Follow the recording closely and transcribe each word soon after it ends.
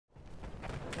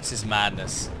This is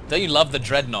madness. Don't you love the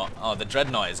dreadnought? Oh, the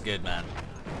dreadnought is good, man.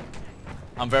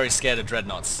 I'm very scared of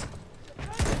dreadnoughts.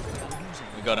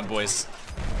 We got him, boys.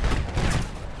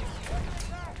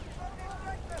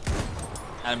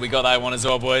 And we got that one as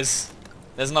well, boys.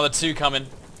 There's another 2 coming.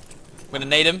 I'm gonna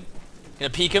nade him. Gonna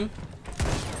peek him.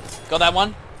 Got that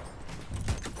one.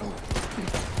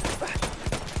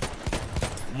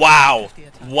 Wow.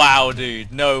 Wow,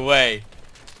 dude. No way.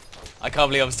 I can't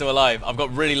believe I'm still alive. I've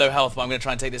got really low health, but I'm gonna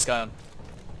try and take this guy on.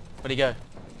 Where'd he go?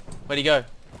 Where'd he go?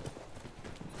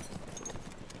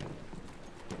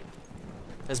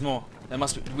 There's more. There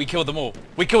must be. We killed them all.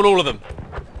 We killed all of them.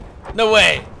 No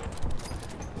way.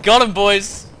 Got him,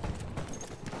 boys.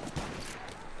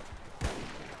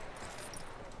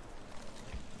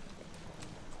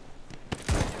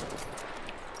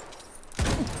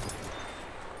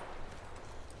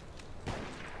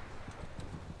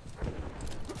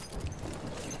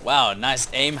 Wow, nice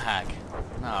aim hack.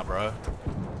 Nah, bro.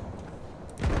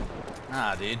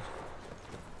 Nah, dude.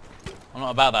 I'm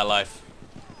not about that life.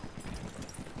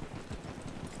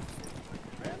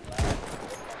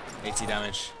 80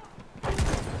 damage.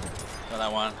 Got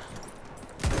that one.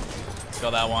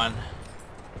 Got that one.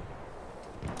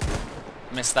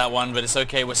 Missed that one, but it's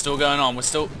okay. We're still going on. We're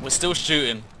still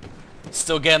shooting.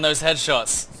 Still getting those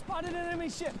headshots. Spotted an enemy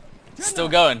ship. Still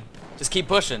going. Just keep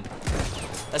pushing.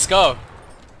 Let's go.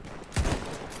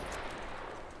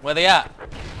 Where they at?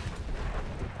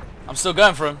 I'm still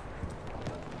going for him.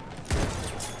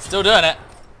 Still doing it.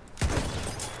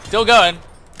 Still going.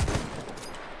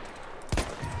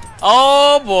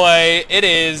 Oh boy, it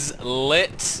is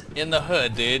lit in the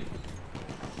hood, dude.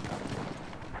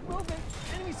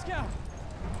 Enemy scout.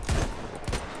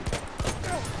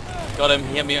 Got him.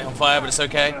 He hit me on fire, but it's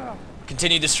okay.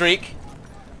 Continue the streak.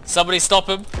 Somebody stop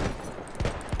him.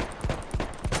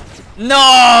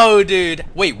 No, dude.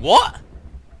 Wait, what?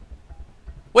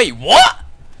 Wait, what?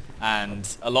 And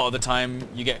a lot of the time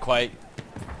you get quite...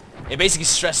 It basically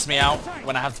stresses me out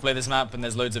when I have to play this map and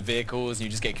there's loads of vehicles and you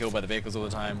just get killed by the vehicles all the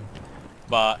time.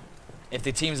 But if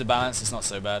the teams are balanced, it's not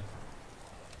so bad.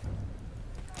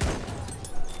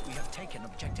 We have taken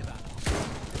objective out.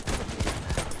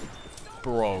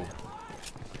 Bro.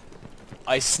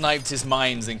 I sniped his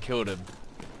mines and killed him.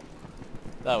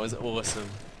 That was awesome.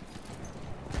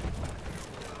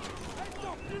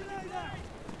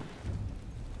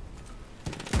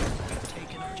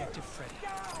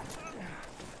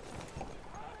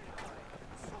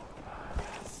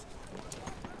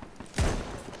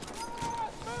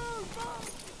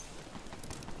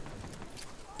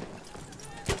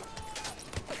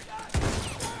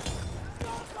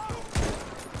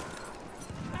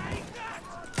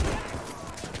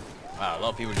 Wow, a lot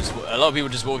of people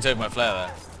just walked over my flare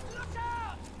there.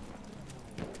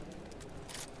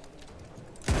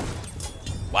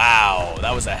 Wow,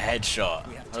 that was a headshot.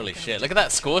 Holy shit. Look at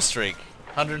that score streak.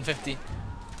 150.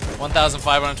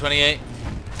 1,528.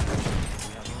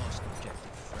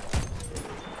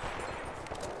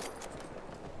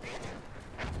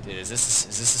 Dude, is this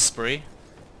a spree?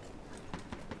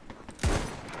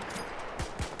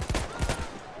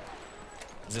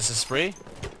 Is this a spree?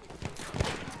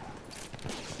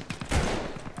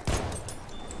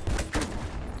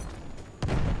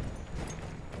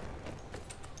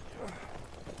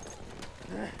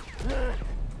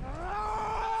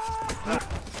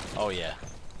 Oh yeah.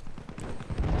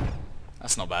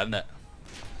 That's not bad, isn't it?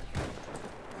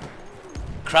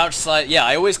 Crouch slide. Yeah,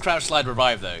 I always crouch slide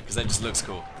revive though, because that just looks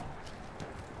cool.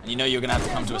 And you know you're going to have to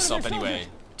come to a stop anyway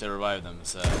to revive them,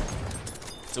 so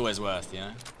it's always worth, you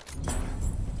know?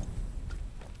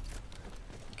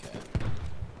 Okay.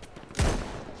 I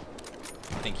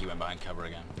think he went behind cover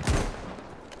again.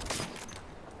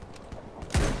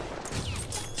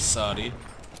 Sorry.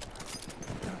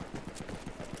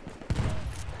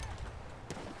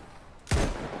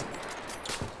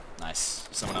 Nice.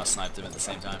 Someone else sniped him at the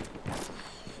same time.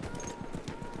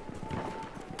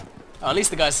 Oh, at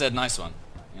least the guy said nice one,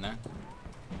 you know?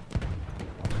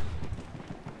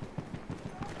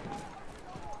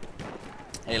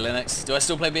 Hey Linux, do I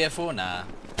still play BF1? Nah.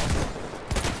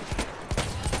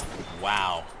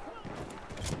 Wow.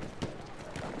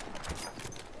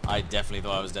 I definitely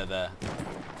thought I was dead there.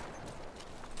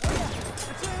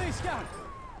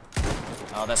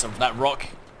 Oh, that's that rock.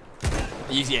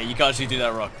 Yeah, you can't actually do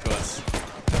that rock, of course.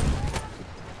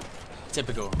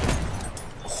 Typical.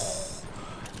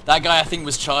 That guy I think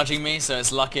was charging me, so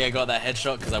it's lucky I got that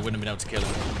headshot because I wouldn't have been able to kill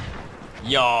him.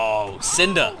 Yo,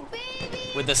 Cinder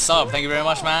with the sub. Thank you very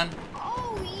much, man.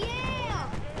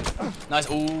 Nice.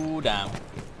 Ooh, damn.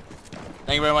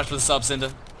 Thank you very much for the sub,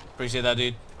 Cinder. Appreciate that,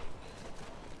 dude.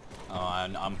 Oh,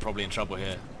 I'm probably in trouble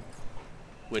here.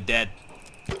 We're dead.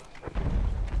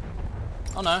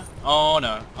 Oh no. Oh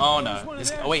no. Oh no.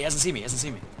 Oh wait, he hasn't seen me. He hasn't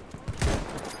seen me.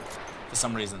 For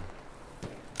some reason.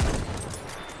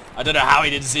 I don't know how he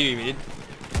didn't see me, dude.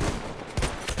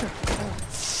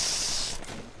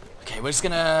 Okay, we're just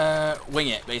gonna wing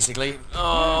it, basically.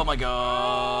 Oh my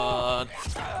god.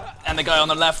 And the guy on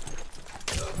the left.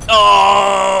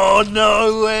 Oh,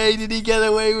 no way did he get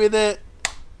away with it.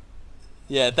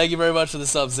 Yeah, thank you very much for the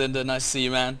sub, Cinder. Nice to see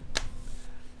you, man.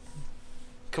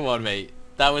 Come on, mate.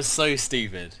 That was so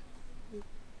stupid.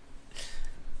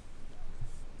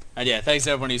 And yeah, thanks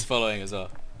to everyone who's following as well.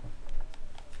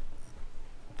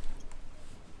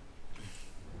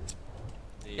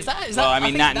 Well, I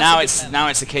mean, now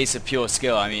it's a case of pure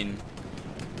skill. I mean,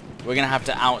 we're gonna have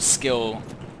to outskill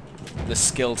the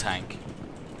skill tank.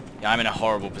 Yeah, I'm in a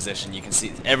horrible position. You can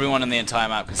see everyone in the entire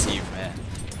map can see you from here.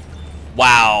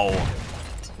 Wow,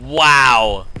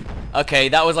 wow. Okay,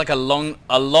 that was like a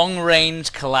long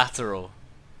range collateral.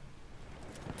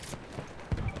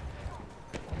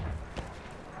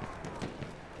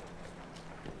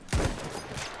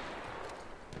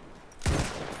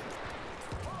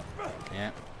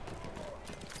 Yeah.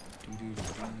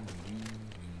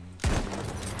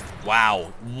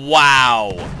 Wow.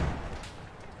 Wow.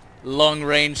 Long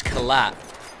range collat.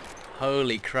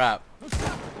 Holy crap.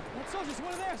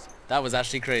 That was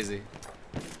actually crazy.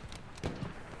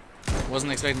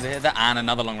 Wasn't expecting to hit that, and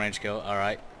another long range kill.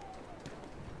 Alright.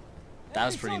 That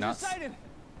was pretty nuts.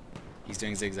 He's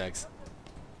doing zigzags.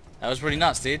 That was pretty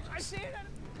nuts, dude.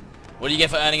 What do you get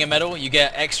for earning a medal? You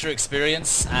get extra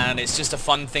experience, and it's just a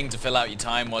fun thing to fill out your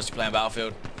time whilst you're playing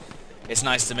Battlefield. It's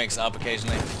nice to mix it up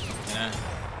occasionally, you know.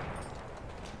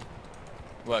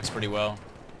 Works pretty well.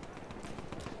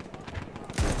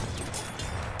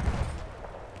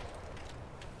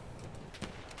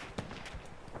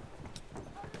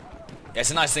 Yeah,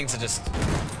 it's a nice thing to just,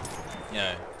 you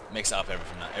know, mix it up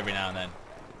every now and then.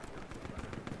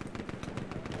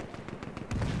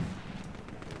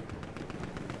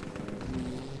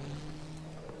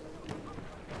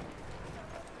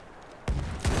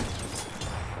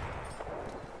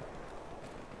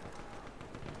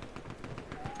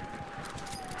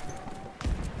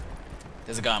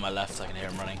 There's a guy on my left, I can hear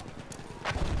him running.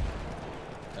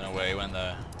 Don't know where he went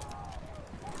though.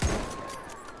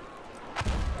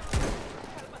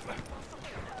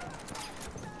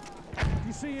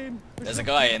 There's a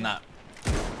guy in that,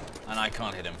 and I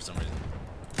can't hit him for some reason.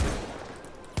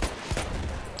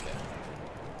 Okay.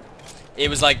 It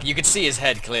was like, you could see his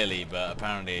head clearly, but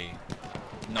apparently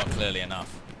not clearly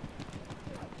enough.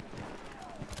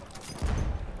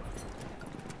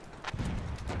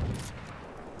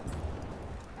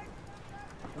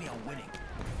 We are winning.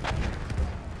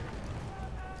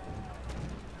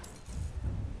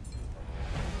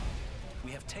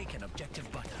 We have taken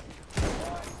objective butter.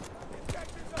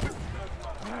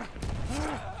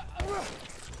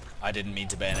 I didn't mean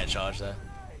to bayonet charge there.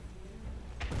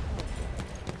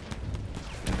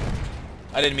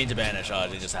 I didn't mean to bayonet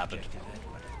charge, it just happened.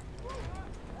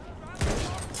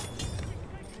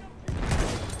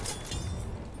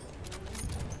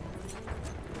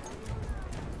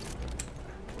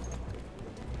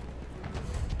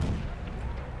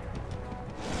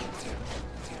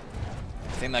 I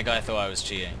think that guy thought I was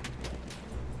cheating.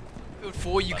 Battlefield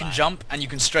 4 you can jump and you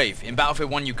can strafe. In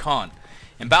Battlefield 1 you can't.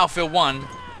 In Battlefield 1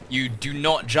 you do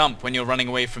not jump when you're running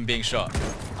away from being shot.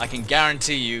 I can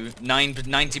guarantee you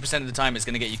 90% of the time it's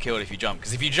going to get you killed if you jump.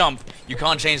 Because if you jump, you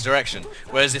can't change direction.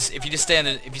 Whereas if you just stay in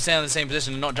the same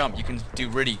position and not jump, you can do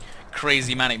really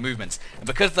crazy manic movements. And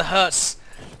because the hertz,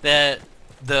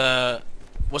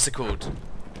 what's it called?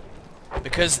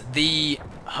 Because the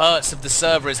hertz of the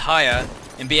server is higher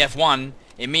in BF1,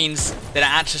 it means that it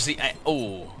actually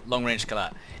long range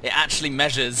collat. It actually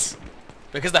measures.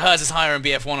 Because the hertz is higher in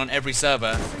BF1 on every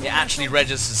server, it actually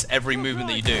registers every movement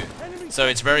that you do. So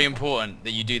it's very important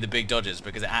that you do the big dodges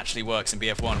because it actually works in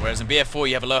BF1. Whereas in BF4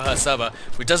 you have a low hertz server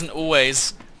which doesn't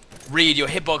always read your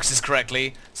hitboxes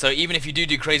correctly. So even if you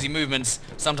do crazy movements,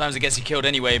 sometimes it gets you killed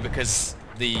anyway because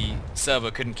the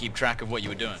server couldn't keep track of what you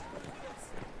were doing.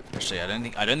 Actually, I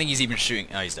don't think he's even shooting.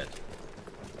 Oh, he's dead.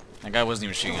 That guy wasn't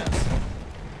even shooting at us.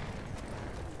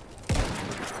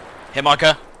 Hit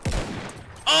marker.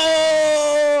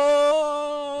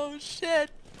 Oh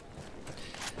shit!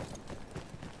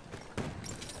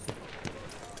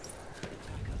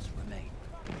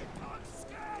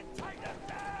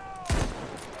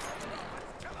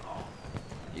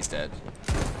 He's dead.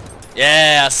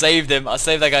 Yeah, I saved him. I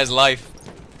saved that guy's life.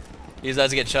 He was about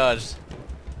to get charged.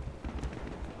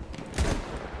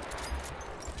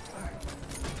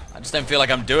 Just don't feel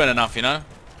like I'm doing enough, you know?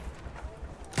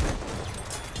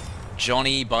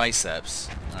 Johnny Biceps.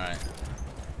 Alright.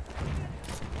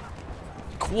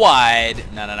 Quad!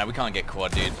 No, we can't get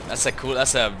quad, dude. That's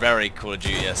a very Call of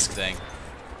Duty-esque thing.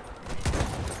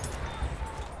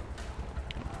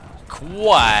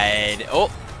 Quad!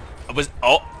 Was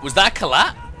that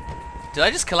collat? Did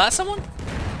I just collat someone?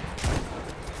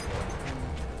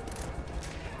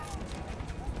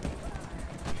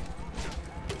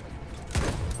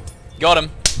 Got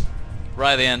him.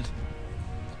 Right at the end.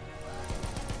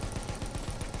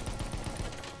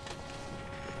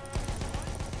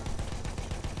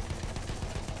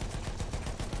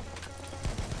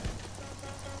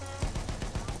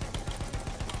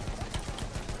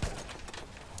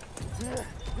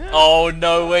 Oh,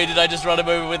 no way did I just run him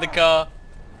over with the car.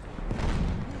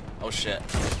 Oh, shit.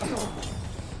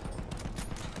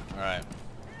 Alright.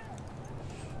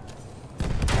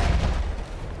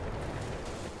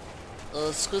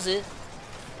 Scusi.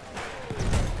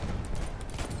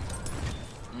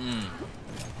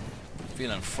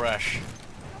 Feeling fresh.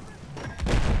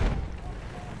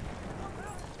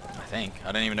 I think.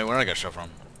 I don't even know where I got shot from.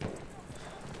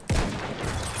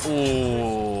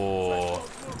 Ooh.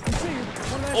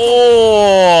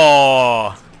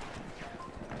 Oh!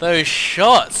 Those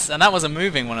shots! And that was a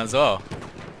moving one as well.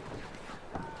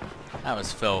 That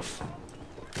was filth.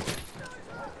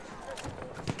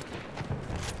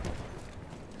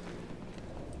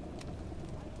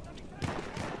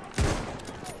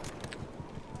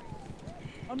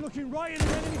 I'm looking right at an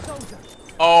enemy soldier.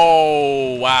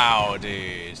 Oh wow,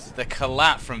 dude! The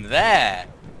collat from there.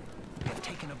 They've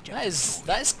taken objective.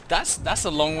 That's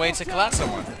a long way to collat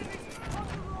someone.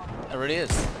 That really is.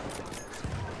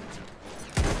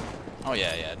 Oh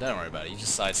yeah, don't worry about it. You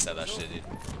just sidestep that shit, dude.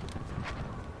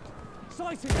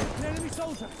 Sighted, an enemy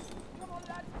soldier.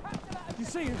 You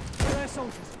see him? They're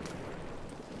soldiers.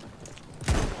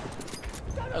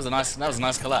 That was a nice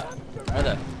collat. Right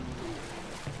there.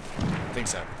 I think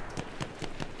so.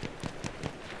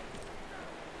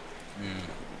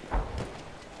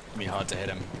 Be hard to hit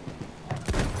him.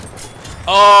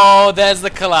 Oh, there's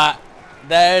the collat.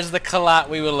 There's the collat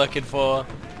we were looking for.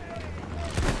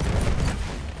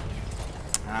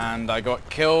 And I got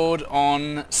killed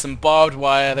on some barbed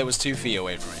wire that was 2 feet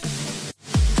away from me.